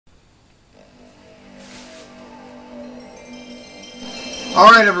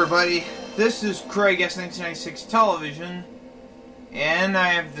Alright everybody, this is Craig S1996 Television, and I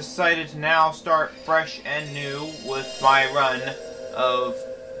have decided to now start fresh and new with my run of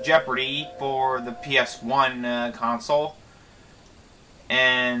Jeopardy for the PS1 console.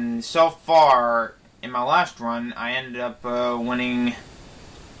 And so far, in my last run, I ended up winning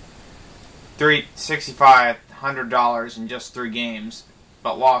 $6,500 in just 3 games,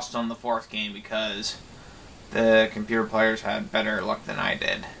 but lost on the 4th game because the computer players had better luck than I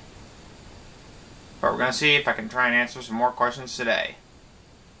did. But we're going to see if I can try and answer some more questions today.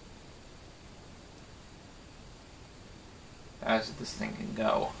 As this thing can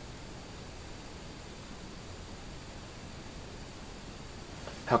go.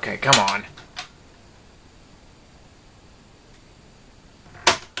 Okay, come on.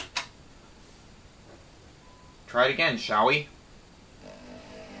 Try it again, shall we?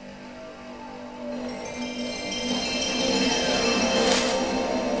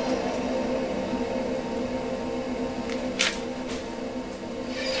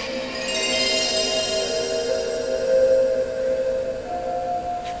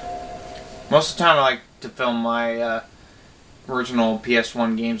 Most of the time I like to film my original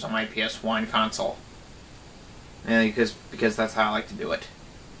PS1 games on my PS1 console. Mainly because that's how I like to do it.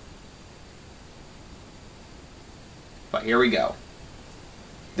 But here we go.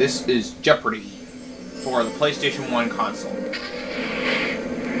 This is Jeopardy for the PlayStation 1 console.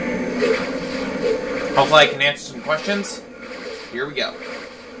 Hopefully I can answer some questions. Here we go.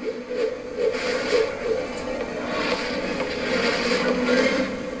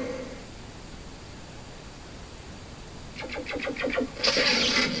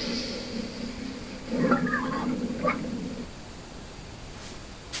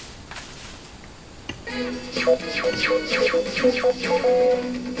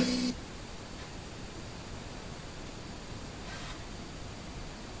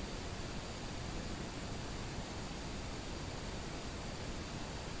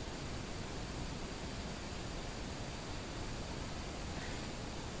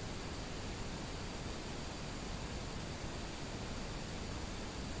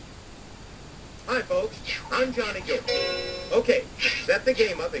 Hi folks, I'm Johnny Gilbert. Okay, set the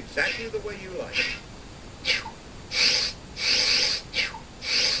game up exactly the way you like it.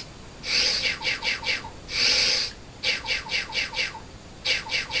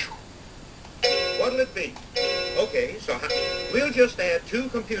 What'll it be? Okay, so we'll just add 2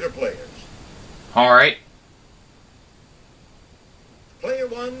 computer players. Alright. Player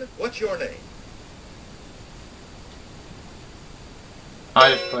 1, what's your name?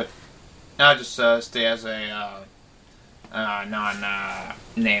 I'll just stay as a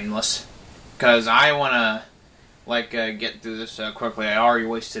non-nameless, because I want to get through this quickly. I already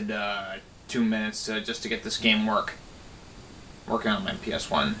wasted 2 minutes just to get this game working on my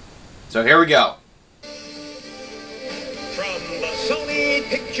PS1. So here we go. From the Sony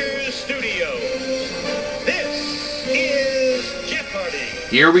Pictures Studios, this is Jeopardy!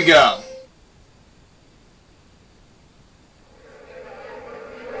 Here we go.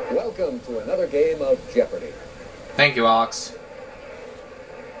 Welcome to another game of Jeopardy! Thank you, Alex.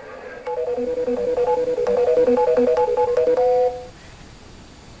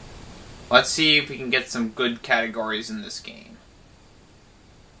 Let's see if we can get some good categories in this game.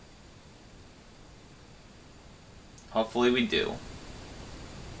 Hopefully we do.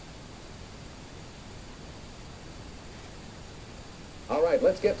 Alright,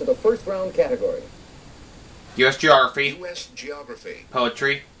 let's get to the first round category. U.S. Geography. U.S. Geography.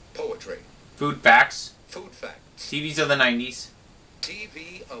 Poetry. Poetry. Food facts. Food facts. TVs of the 90s.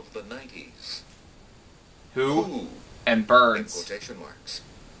 TV of the 90s. Who? And In birds. quotation marks.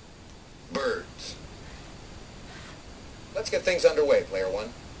 Birds. Let's get things underway, player 1.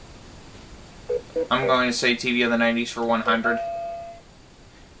 I'm going to say TV of the 90s for 100.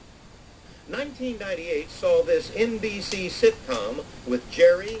 1998 saw this NBC sitcom with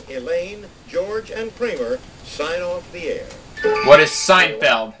Jerry, Elaine, George, and Kramer sign off the air. What is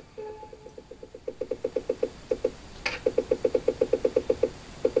Seinfeld?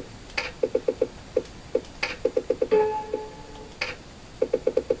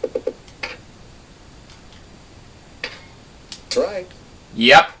 That's right.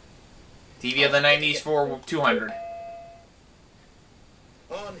 Yep. TV of the 90s for 200.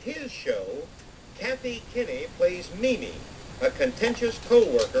 On his show, Kathy Kinney plays Mimi, a contentious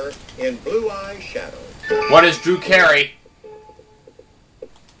co-worker in Blue Eye Shadow. What is Drew Carey?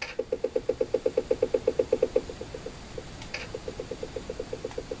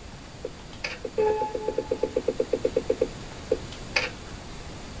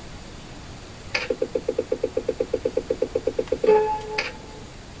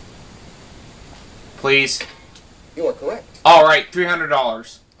 Please. You are correct. Alright,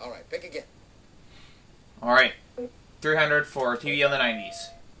 $300. All right, pick again. Alright. 300 for TV of the 90s.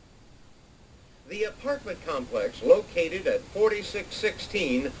 The apartment complex located at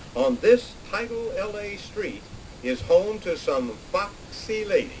 4616 on this tidal LA street is home to some foxy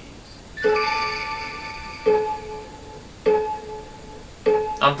ladies.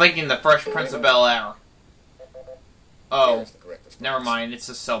 I'm thinking the Fresh Prince of Bel-Air. Oh, Here's the correct response. never mind. It's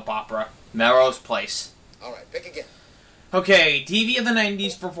a soap opera. Melrose Place. All right, pick again. Okay, TV of the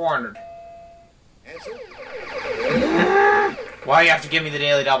 90s for 400. Answer. Why do you have to give me the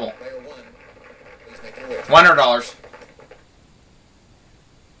daily double? Player one, please make your way. $100.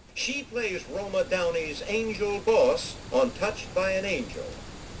 She plays Roma Downey's angel boss on Touched by an Angel.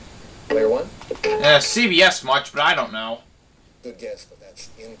 Player one. CBS much, but I don't know. Good guess, but that's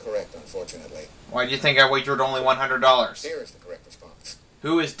incorrect, unfortunately. Why do you think I wagered only $100? Here is the correct response.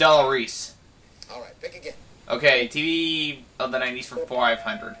 Who is Della Reese? All right, pick again. Okay, TV of the 90s for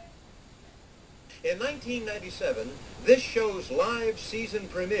 500. In 1997, this show's live season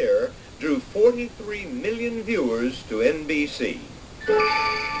premiere drew 43 million viewers to NBC.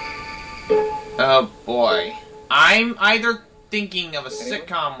 Oh boy. I'm either thinking of a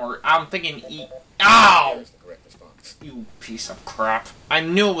sitcom or I'm thinking Ow! Here's the correct response. You piece of crap. I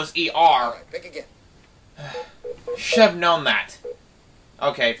knew it was All ER. right, pick again. Should have known that.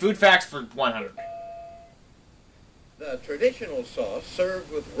 Okay, food facts for 100. The traditional sauce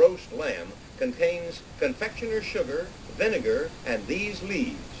served with roast lamb contains confectioner's sugar, vinegar, and these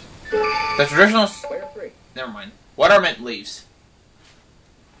leaves. The traditional... Player three. Never mind. What are mint leaves?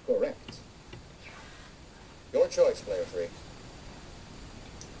 Correct. Your choice, player three.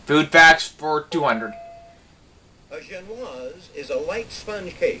 Food facts for 200. A genoise is a light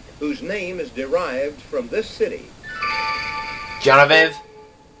sponge cake whose name is derived from this city. Genevieve?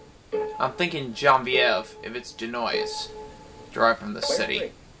 I'm thinking Genevieve, if it's Genoise. Derived from the Player city.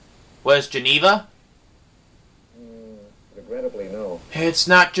 three. What is Geneva? Regrettably, no. It's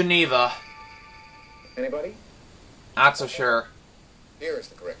not Geneva. Anybody? Not so sure. Here is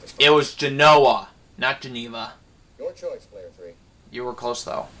the correct response. It was Genoa, not Geneva. Your choice, player three. You were close,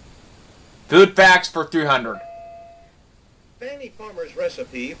 though. Food facts for 300. Fanny Farmer's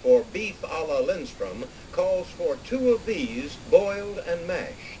recipe for beef a la Lindstrom calls for 2 of these boiled and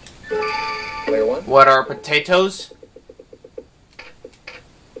mashed. Player one. What are potatoes?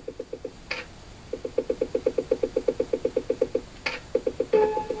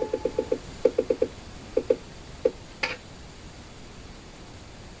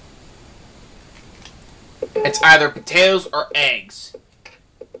 It's either potatoes or eggs.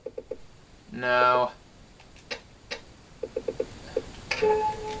 No.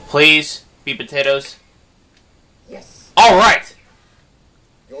 Please, be potatoes. Yes. Alright!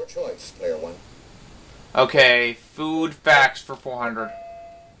 Your choice, player one. Okay, food facts for 400.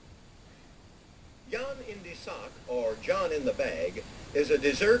 Jan in de Sac, or John in the Bag, is a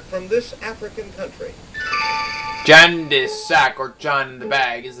dessert from this African country. John de Sac, or John in the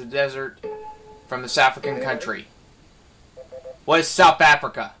Bag, is a desert from this African country. What is South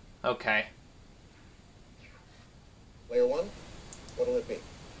Africa? Okay. Player one, what'll it be?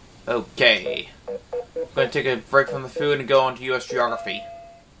 Okay. I'm going to take a break from the food and go on to U.S. geography.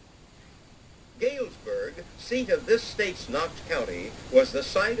 Galesburg, seat of this state's Knox County, was the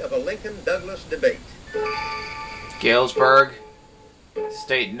site of a Lincoln-Douglas debate. Galesburg,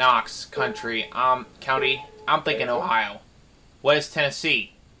 state Knox, country, county. I'm thinking Ohio. What is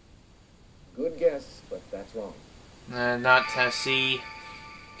Tennessee? Good guess, but that's wrong. Not Tennessee.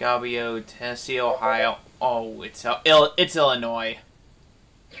 Gabio, Tennessee, Ohio. Oh, it's Illinois.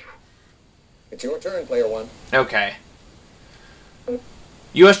 It's your turn, player one. Okay.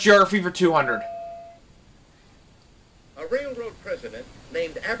 U.S. geography for 200. A railroad president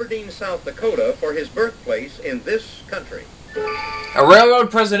named Aberdeen, South Dakota for his birthplace in this country. A railroad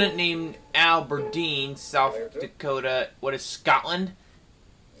president named Aberdeen, South Dakota. What is Scotland?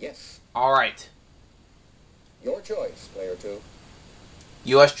 Yes. Alright. Your choice, player two.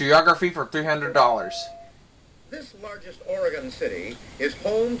 U.S. geography for $300. This largest Oregon city is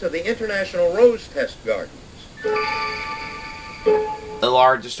home to the International Rose Test Gardens. The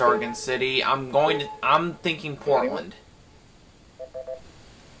largest Oregon city. I'm thinking Portland.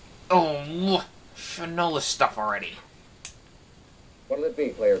 Oh, should know this stuff already. What'll it be,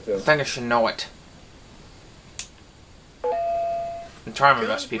 player two? I think I should know it. I'm trying my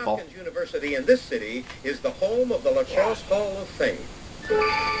best, Johns people. Hopkins University in this city is the home of the Lacrosse Hall of Fame.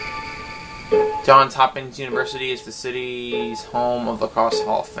 Johns Hopkins University is the city's home of the Lacrosse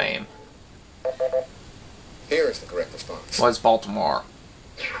Hall of Fame. Here is the correct response. What's Baltimore?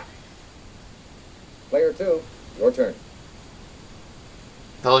 Player 2, your turn.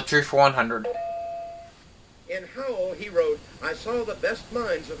 Poetry for 100. In Howl, he wrote, I saw the best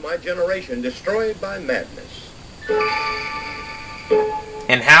minds of my generation destroyed by madness.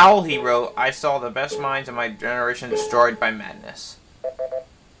 In Howl, he wrote, I saw the best minds of my generation destroyed by madness.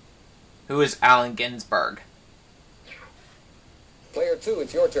 Who is Allen Ginsberg? Player 2,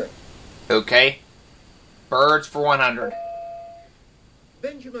 it's your turn. Okay. Birds for 100.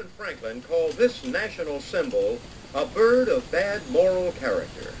 Benjamin Franklin called this national symbol a bird of bad moral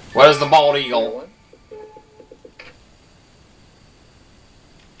character. What is the bald Player eagle? 1.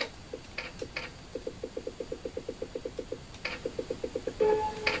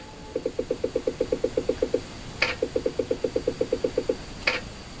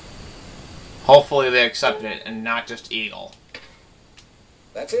 Hopefully they accepted it and not just eagle.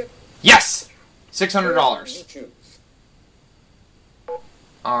 That's it. Yes! You $600. choose.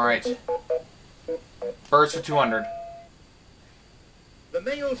 Alright. Birds for 200. The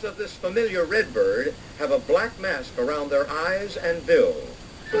males of this familiar redbird have a black mask around their eyes and bill.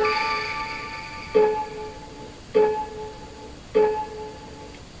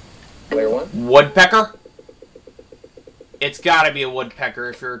 Player 1. Woodpecker? It's gotta be a woodpecker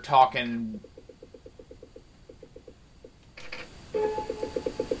if you're talking...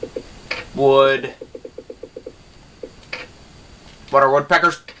 Wood... What are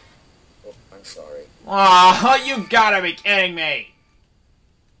woodpeckers? Oh, I'm sorry. Oh, you've gotta be kidding me!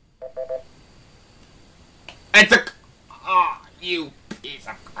 It's a... Oh, you piece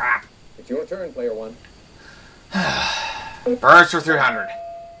of crap. It's your turn, Player 1. Birds for 300.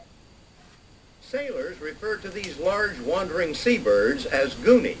 Sailors refer to these large wandering seabirds as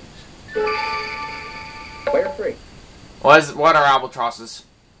goonies. Player 3. What are albatrosses?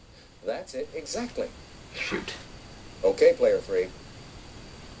 That's it, exactly. Shoot. Okay, Player 3.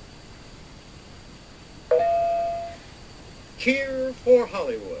 Cheer for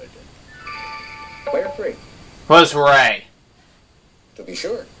Hollywood. Player 3. What is hooray? To be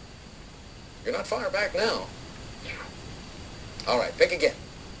sure. You're not far back now. All right, pick again.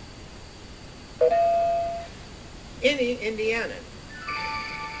 Any Indianan.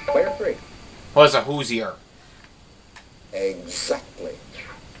 Player 3. What is a hoosier? Exactly.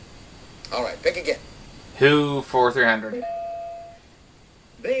 All right, pick again. Who for 300?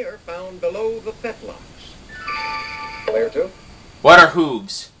 They are found below the fetlocks. Player 2. What are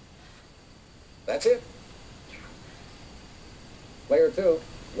hooves? That's it. Player 2,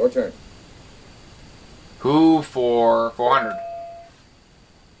 your turn. Who for 400?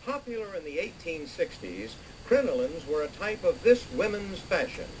 Popular in the 1860s, crinolines were a type of this women's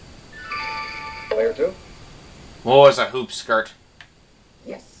fashion. Player 2. What was a hoop skirt?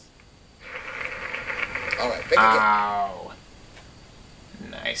 Yes. All right, pick again. Ow.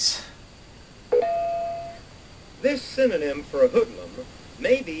 Nice. This synonym for a hoodlum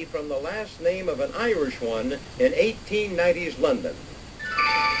may be from the last name of an Irish one in 1890s London.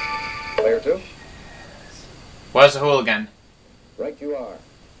 Player 2. What is a hooligan? Right you are.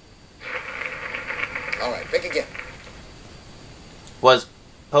 All right, pick again. Was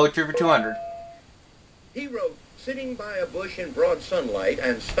poetry for 200? He wrote, sitting by a bush in broad sunlight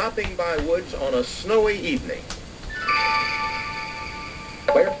and stopping by woods on a snowy evening.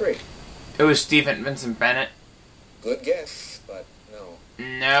 Player 3. It was Stephen Vincent Bennett. Good guess, but no.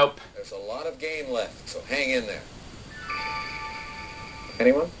 Nope. There's a lot of game left, so hang in there.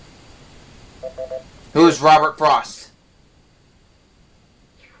 Anyone? Who is Robert Frost?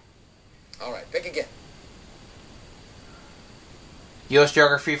 All right, pick again. U.S.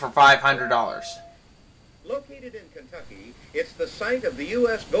 Geography for $500. Located in Kentucky, it's the site of the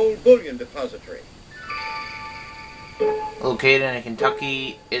U.S. Gold Bullion Depository. Located in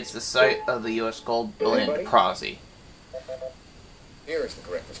Kentucky, it's the site of the U.S. Gold Bullion Anybody? Depository. Here is the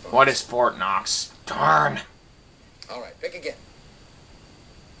correct response. What is Fort Knox? Darn. All right, pick again.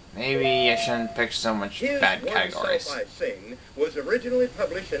 Maybe I shouldn't pick so much His bad One categories. Self I Sing was originally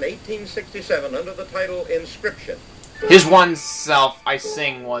published in 1867 under the title Inscription. His One Self I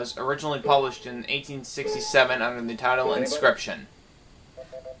Sing was originally published in 1867 under the title Anybody? Inscription.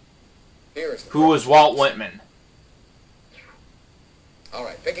 Here is the Who was Walt Whitman? All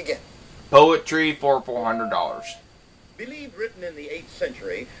right, pick again. Poetry for $400. Believed written in the 8th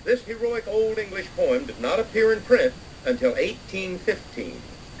century, this heroic Old English poem did not appear in print until 1815.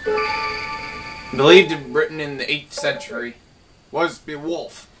 Believed written in the 8th century. Was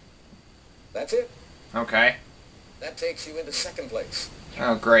Beowulf. That's it. Okay. That takes you into second place.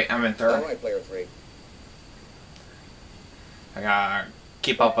 Oh great, I'm in All third. right, Player 3. I gotta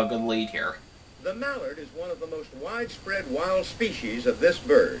keep up a good lead here. The mallard is one of the most widespread wild species of this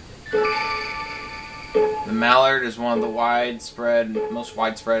bird. The mallard is one of the most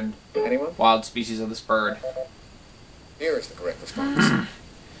widespread Anyone? wild species of this bird. Here is the correct response.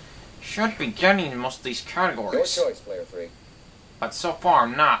 Should be getting in most of these Your categories, choice, player 3. but so far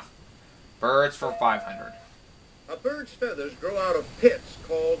I'm not. Birds for 500. A bird's feathers grow out of pits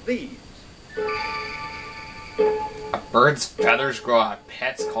called these. A bird's feathers grow out of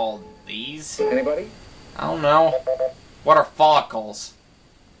pets called these? Anybody? I don't know. What are follicles?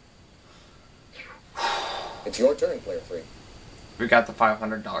 It's your turn, player 3. We got the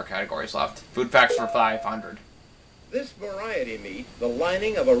 $500 categories left. Food facts for 500. This variety meat, the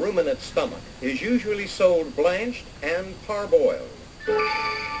lining of a ruminant's stomach, is usually sold blanched and parboiled.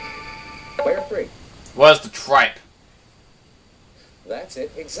 Player 3. What is the tripe? That's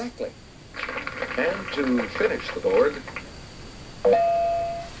it exactly. And to finish the board,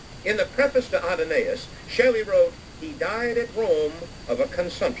 in the preface to Adonais, Shelley wrote, "He died at Rome of a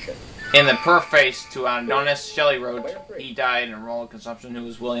consumption." In the preface to Adonis, Shelley wrote, he died in a role of consumption who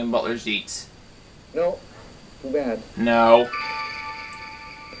was William Butler Yeats. No. Too bad. No.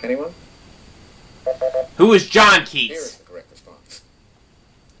 Anyone? Who is John Here is Keats? the correct response.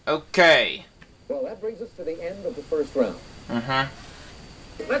 Okay. Well, that brings us to the end of the first round.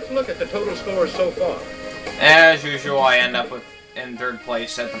 Let's look at the total scores so far. As usual, I end up in third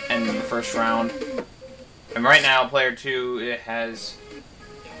place at the end of the first round. And right now, player 2 it has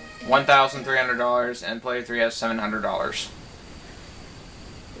 $1,300 and player 3 has $700.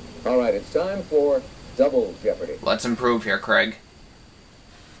 All right, it's time for Double Jeopardy. Let's improve here, Craig.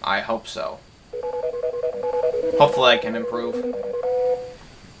 I hope so. Hopefully I can improve.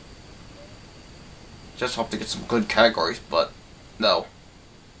 Just hope to get some good categories, but no.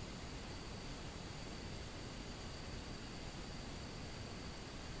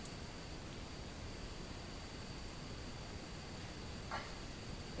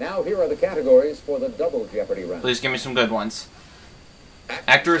 Now here are the categories for the Double Jeopardy round. Please give me some good ones.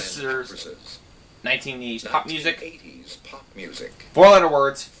 Actors and Actresses. actresses. 1980s pop music. 1980s pop music. 4-letter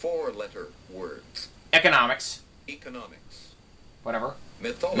words. 4-letter words. Economics. Economics. Whatever.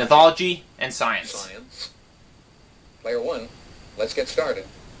 Mythology. Mythology and science. Science. Player 1, let's get started.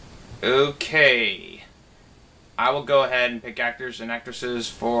 Okay. I will go ahead and pick actors and actresses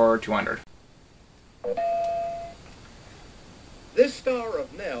for 200. This star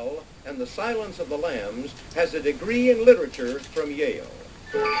of Nell and The Silence of the Lambs has a degree in literature from Yale.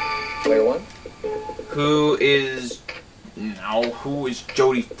 Player 1, Who is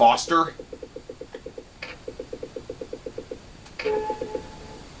Jodie Foster?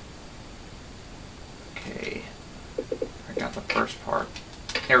 Okay. I got the first part.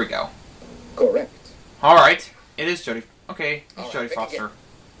 Here we go. correct. Alright. It is Jodie. Okay, it's All right, Jodie pick Foster.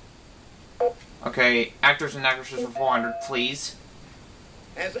 Okay, actors and actresses for 400, please.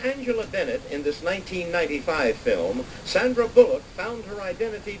 As Angela Bennett in this 1995 film, Sandra Bullock found her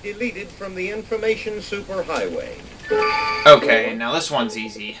identity deleted from the information superhighway. Okay, now this one's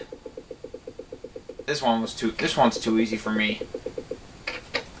easy. This one's too easy for me.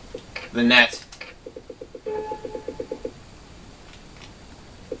 The Net.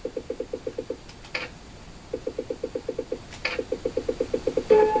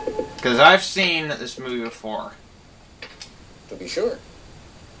 Because I've seen this movie before. To be sure.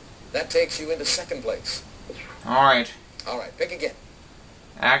 That takes you into second place. Alright. All right, pick again.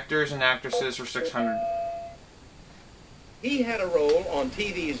 Actors and actresses for 600. He had a role on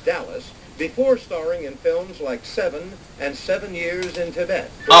TV's Dallas before starring in films like Seven and 7 Years in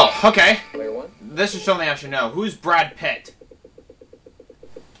Tibet. Oh, okay. Player 1, This is something I should know. Who's Brad Pitt?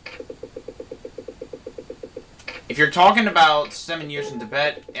 If you're talking about 7 Years in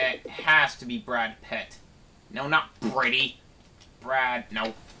Tibet, it has to be Brad Pitt. No, not Brady. Brad,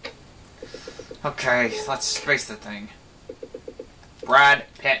 no. Okay, let's space the thing. Brad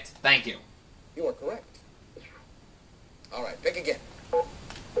Pitt, thank you. you are correct. All right, pick again.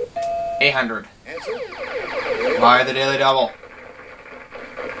 800. Answer? Buy the Daily Double.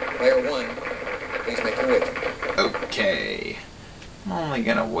 Player 1, please make your wager. Okay. I'm only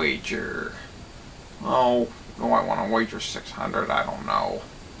gonna wager... Oh, do I want to wager 600? I don't know.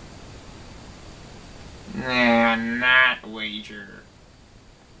 Nah, not wager.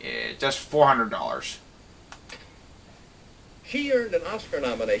 Just $400. She earned an Oscar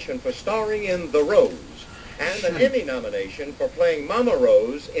nomination for starring in The Rose and an Emmy nomination for playing Mama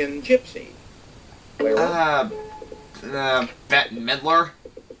Rose in Gypsy. Player 1, Bette Midler?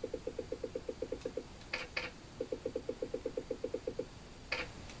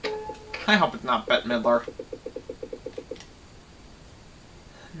 I hope it's not Bette Midler.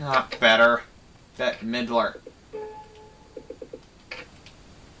 Not better. Bette Midler.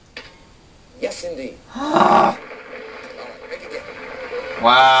 yes, Yes, indeed. All right, pick again.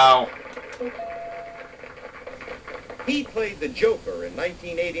 Wow. He played the Joker in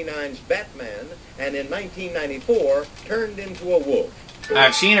 1989's Batman, and in 1994 turned into a wolf.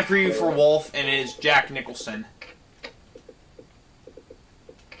 I've seen a preview for Wolf, and it is Jack Nicholson.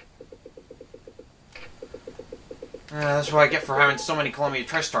 That's what I get for having so many Columbia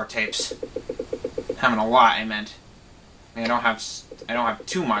TriStar tapes. Having a lot, I meant. I don't have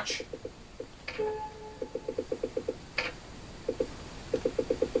too much.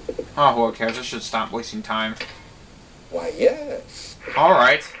 Oh, who cares? I should stop wasting time. Why, yes.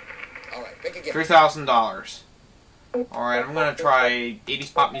 Alright. All right, pick again. $3,000. Alright, I'm gonna try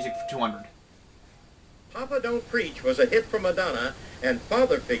 80s pop music for 200. Papa Don't Preach was a hit for Madonna, and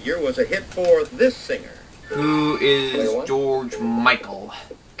Father Figure was a hit for this singer. Who is George Michael?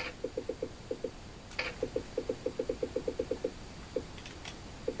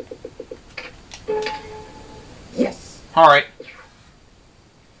 Yes. Alright.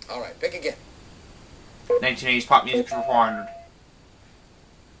 All right, pick again. 1980s pop music for 400.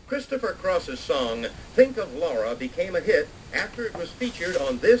 Christopher Cross's song, Think of Laura, became a hit after it was featured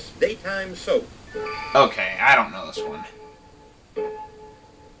on this daytime soap. Okay, I don't know this one.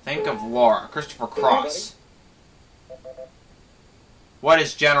 Think of Laura. Christopher Cross. What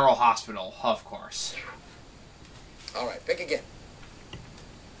is General Hospital? Of course. All right, pick again.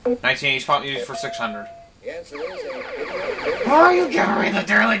 1980s pop music for 600. The answer is a video. Why are you giving me the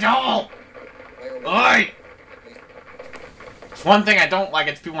Daily Double? Oi! It's one thing I don't like,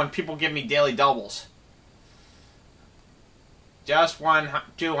 it's when people give me daily doubles. Just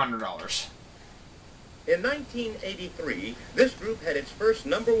 $200. In 1983, this group had its first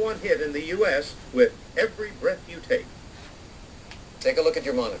 #1 hit in the U.S. with Every Breath You Take. Take a look at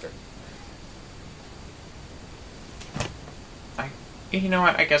your monitor. You know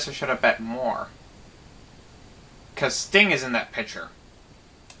what? I guess I should have bet more. Because Sting is in that picture.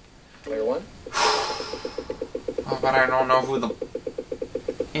 Player one. Oh, but I don't know who the...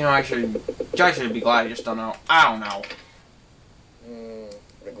 You know, I should be glad. I just don't know. I don't know.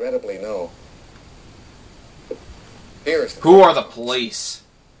 Regrettably, no. Here is the Who are the police?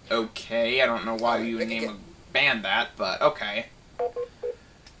 Okay, I don't know why you would name a band that, but okay.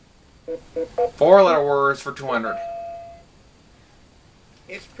 4-letter words for 200.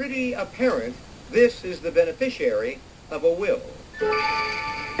 It's pretty apparent this is the beneficiary of a will.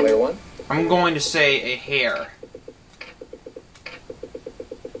 Player one. I'm going to say a hair.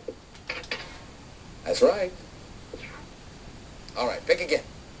 That's right. All right, pick again.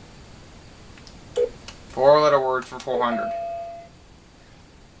 4-letter words for 400.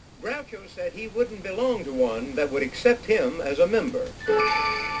 Groucho said he wouldn't belong to one that would accept him as a member.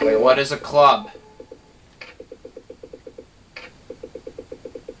 Player one. What is a club?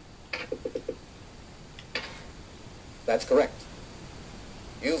 That's correct.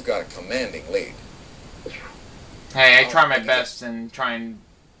 You've got a commanding lead. Hey, I try my best and try and...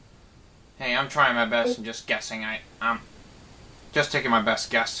 Hey, I'm trying my best and just guessing. I'm just taking my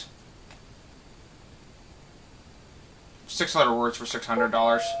best guess. 6-letter words for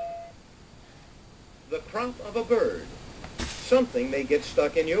 $600. The crop of a bird. Something may get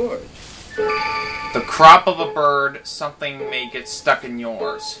stuck in yours. The crop of a bird, something may get stuck in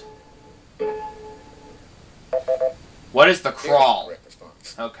yours. What is the crawl? Correct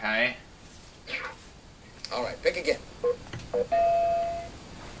response. Okay. All right, pick again.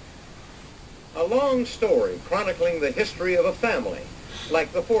 A long story chronicling the history of a family,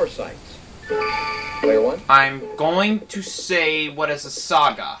 like the Forsytes. Player one. I'm going to say, what is a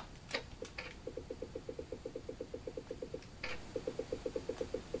saga?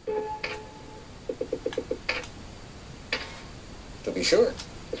 To be sure.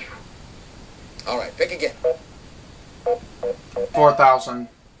 All right, pick again. 4,000.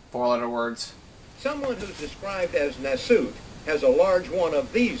 4-letter words. Someone who's described as Nasut has a large one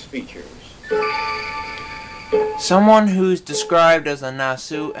of these features. Someone who's described as a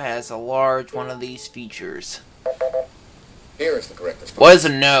Nasu has a large one of these features. Here is the correct response. What is a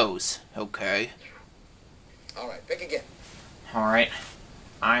nose? Okay. All right, pick again. Alright.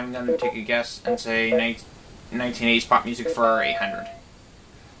 I'm gonna take a guess and say 1980s pop music for 800.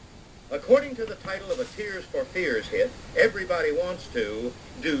 According to the title of a Tears for Fears hit, everybody wants to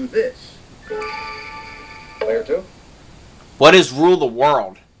do this. Player two. What is rule the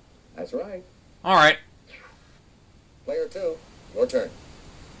world? That's right. Alright. Player two. Your turn.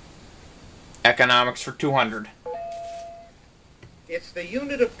 Economics for 200. It's the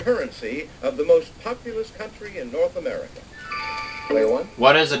unit of currency of the most populous country in North America. Player one.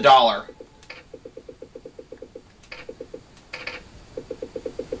 What is a dollar?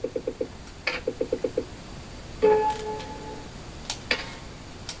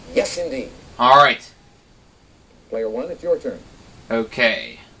 Yes, indeed. Alright. Player 1, it's your turn.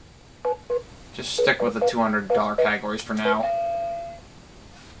 Okay. Just stick with the $200 categories for now.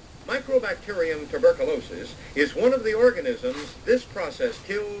 Microbacterium tuberculosis is one of the organisms this process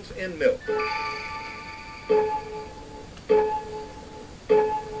kills in milk.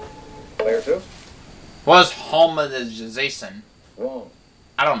 Player 2? What is homogenization? Wrong.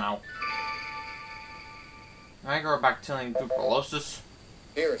 I don't know. Microbacterium tuberculosis?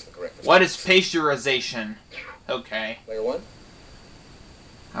 Here is the correct response. What is pasteurization? Okay. Player 1?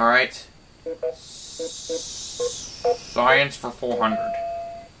 Alright. Science for 400.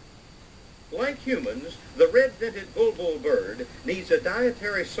 Like humans, the red-dented bulbul bird needs a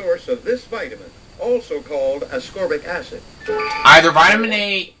dietary source of this vitamin, also called ascorbic acid. Either vitamin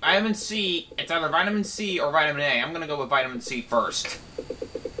A, vitamin C, it's either vitamin C or vitamin A. I'm gonna go with vitamin C first.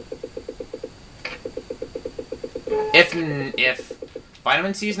 If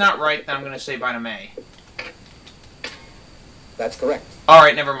vitamin C is not right, then I'm gonna say vitamin A. That's correct.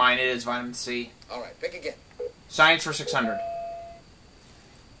 Alright, never mind, it is vitamin C. Alright, pick again. Science for 600.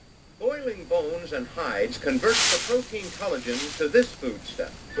 Boiling bones and hides converts the protein collagen to this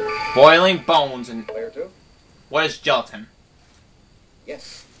foodstuff. Boiling bones and... Player 2? What is gelatin?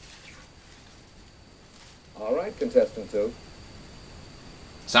 Yes. Alright, contestant 2.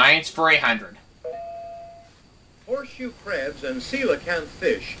 Science for 800. Horseshoe crabs and coelacanth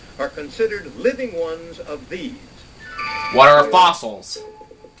fish are considered living ones of these. What are fossils?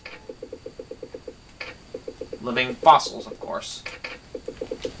 Living fossils, of course.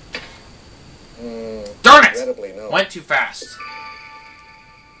 Darn it! Incredibly no. Went too fast.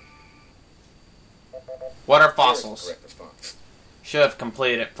 What are Here is the fossils? correct response. Should have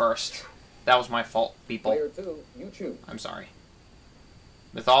completed it first. That was my fault, people. Player 2, you choose. I'm sorry.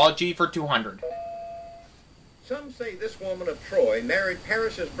 Mythology for 200. Some say this woman of Troy married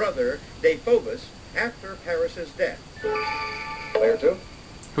Paris's brother, Dephobus, after Paris's death. Player 2?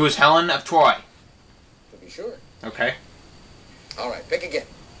 Who is Helen of Troy? To be sure. Okay. Alright, pick again.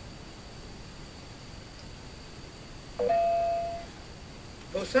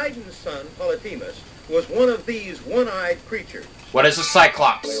 Poseidon's son, Polyphemus, was one of these one-eyed creatures. What is a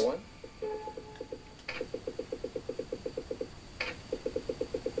cyclops? Player 1?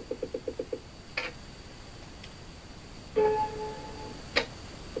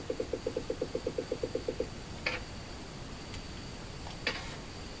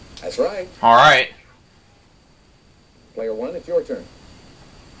 That's right. Alright. Player 1, it's your turn.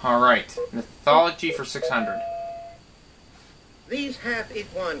 Alright. Mythology for 600. These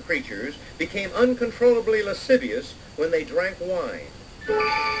half-equine creatures became uncontrollably lascivious when they drank wine.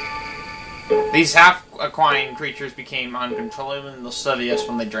 These half-equine creatures became uncontrollably lascivious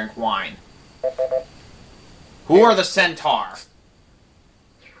when they drank wine. Who are the centaur?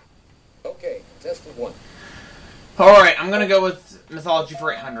 Okay, contestant 1. Alright, I'm gonna go with mythology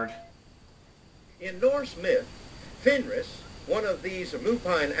for 800. In Norse myth, Fenris, one of these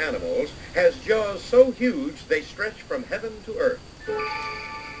lupine animals, has jaws so huge they stretch from heaven to earth.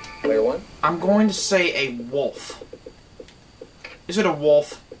 Player 1? I'm going to say a wolf. Is it a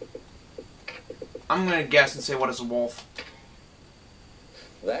wolf? I'm gonna guess and say what is a wolf.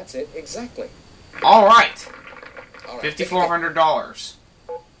 That's it, exactly. Alright. Alright, $5,400.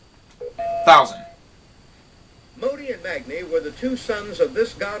 1,000. Modi and Magni were the two sons of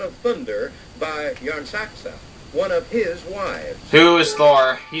this god of thunder by Yarnsaksa, one of his wives. Who is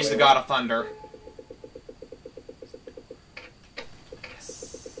Thor? He's the god of thunder.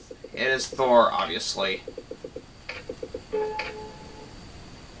 Yes. It is Thor, obviously.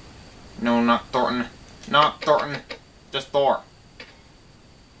 No, not Thornton. Not Thornton. Just Thor.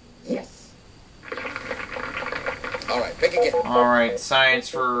 Yes. Alright, pick again. Alright, science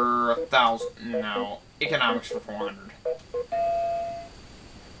for 1,000. No. Economics for 400.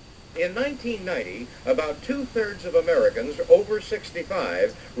 In 1990, about two-thirds of Americans over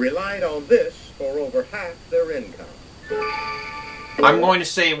 65 relied on this for over half their income. I'm going to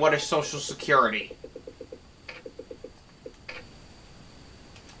say what is Social Security.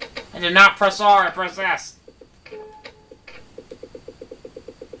 I did not press R, I pressed S.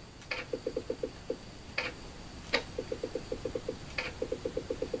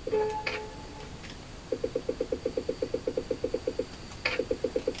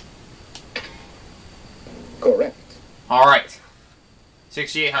 Correct. Alright.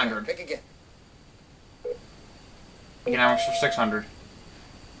 6,800. Pick again. Economics for 600.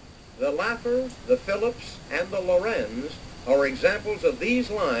 The Laffer, the Phillips, and the Lorenz are examples of these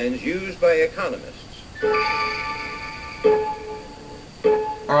lines used by economists.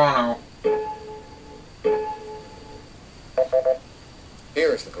 Oh no.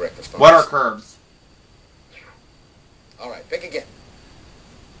 Here is the correct What are curves? All right, pick again.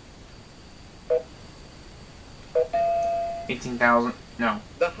 18,000. No.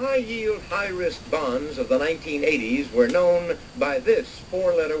 The high-yield, high-risk bonds of the 1980s were known by this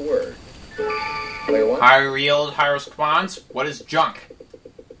four-letter word. Player one. High yield, high risk bonds. What is junk?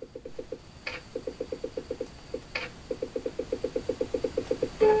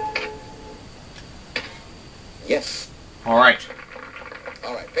 Yes. All right.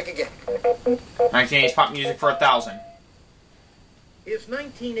 All right, pick again. 1980s pop music for 1,000. His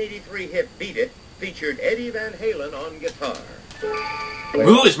 1983 hit Beat It featured Eddie Van Halen on guitar.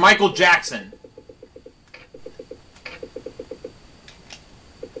 Who is Michael Jackson?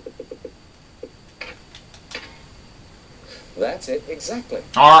 That's it, exactly.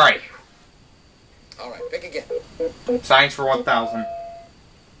 All right. All right, pick again. Science for 1,000.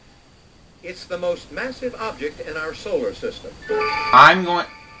 It's the most massive object in our solar system. I'm going...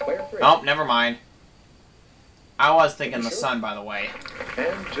 Player three. Oh, never mind. I was thinking the sun, by the way.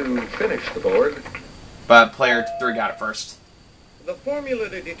 And to finish the board, But player 3 got it first. the formula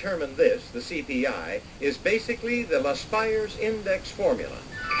to determine this, the CPI, is basically the Laspeyres index formula.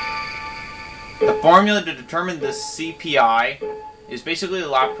 The formula to determine this CPI is basically the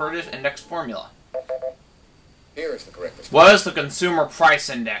Laplace index formula. Here is the correct response. What is the consumer price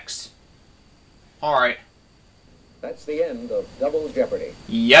index? Alright. That's the end of Double Jeopardy.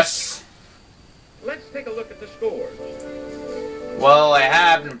 Yes. Let's take a look at the scores. Well, I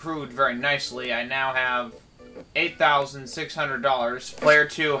have improved very nicely. I now have $8,600. Player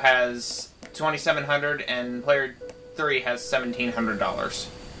 2 has $2,700 and player 3 has $1,700.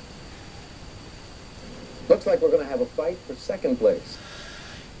 Looks like we're going to have a fight for second place.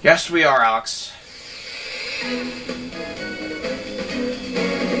 Yes, we are, Alex.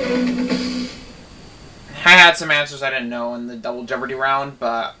 I had some answers I didn't know in the Double Jeopardy round,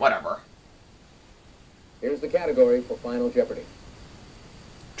 but whatever. Here's the category for Final Jeopardy.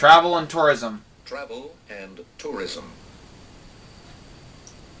 Travel and tourism. Travel and tourism.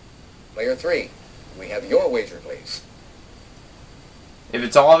 Player 3, we have your wager, please. If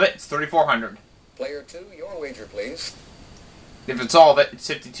it's all of it, it's $3,400. Player 2, your wager, please. If it's all of it, it's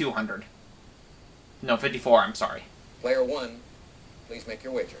 $5,200. No, 54, I'm sorry. Player 1, please make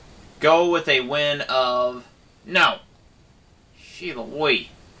your wager. Go with a win of... No. Sheila, wait.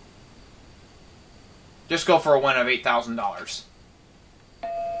 Just go for a win of $8,000.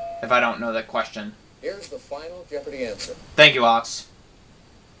 If I don't know that question. Here's the Final Jeopardy answer. Thank you, Alex.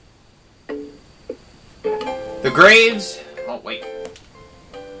 The graves... Oh, wait.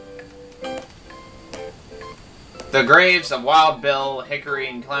 The graves of Wild Bill, Hickory,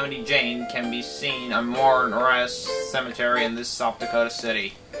 and Calamity Jane can be seen on Memorial Cemetery in this South Dakota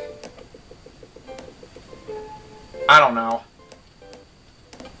city. I don't know.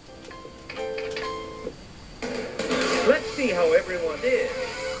 Let's see how everyone did.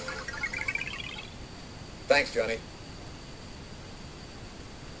 Thanks, Johnny.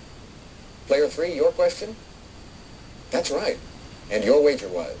 Player 3, your question? That's right. And your wager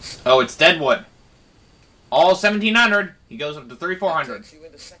was? Oh, it's Deadwood. All 1,700. He goes up to 3,400. Takes you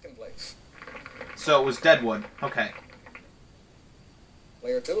into second place. So it was Deadwood. Okay.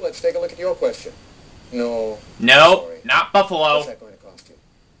 Player 2, let's take a look at your question. No. No, Sorry. not Buffalo. What's that going to cost you?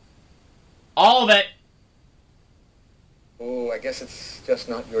 All of it. Oh, I guess it's just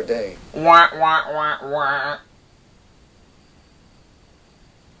not your day. Wah, wah, wah, wah.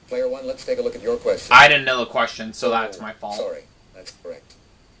 Player 1, let's take a look at your question. I didn't know the question, so that's my fault. Sorry, that's correct.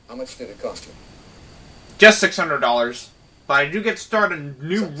 How much did it cost you? Just $600. But I do get to start a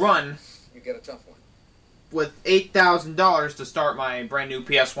new run You get a tough one. with $8,000 to start my brand new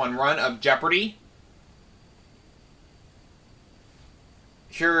PS1 run of Jeopardy.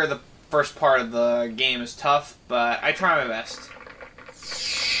 Sure, the first part of the game is tough, but I try my best.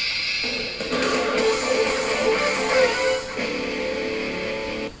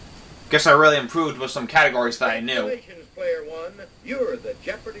 Guess I really improved with some categories that I knew, Congratulations, Player 1. You're the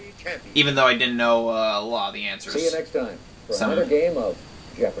Jeopardy champion. even though I didn't know a lot of the answers. See you next time for Some- another game of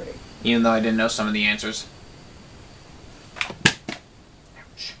Jeopardy. Even though I didn't know some of the answers.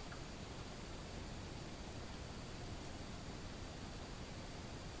 Ouch.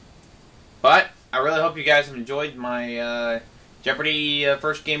 But I really hope you guys have enjoyed my Jeopardy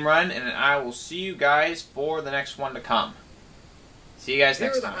first game run, and I will see you guys for the next one to come. See you guys Here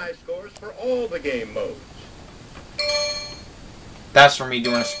next are the time. high scores for all the game modes. That's for me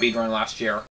doing a speed run last year.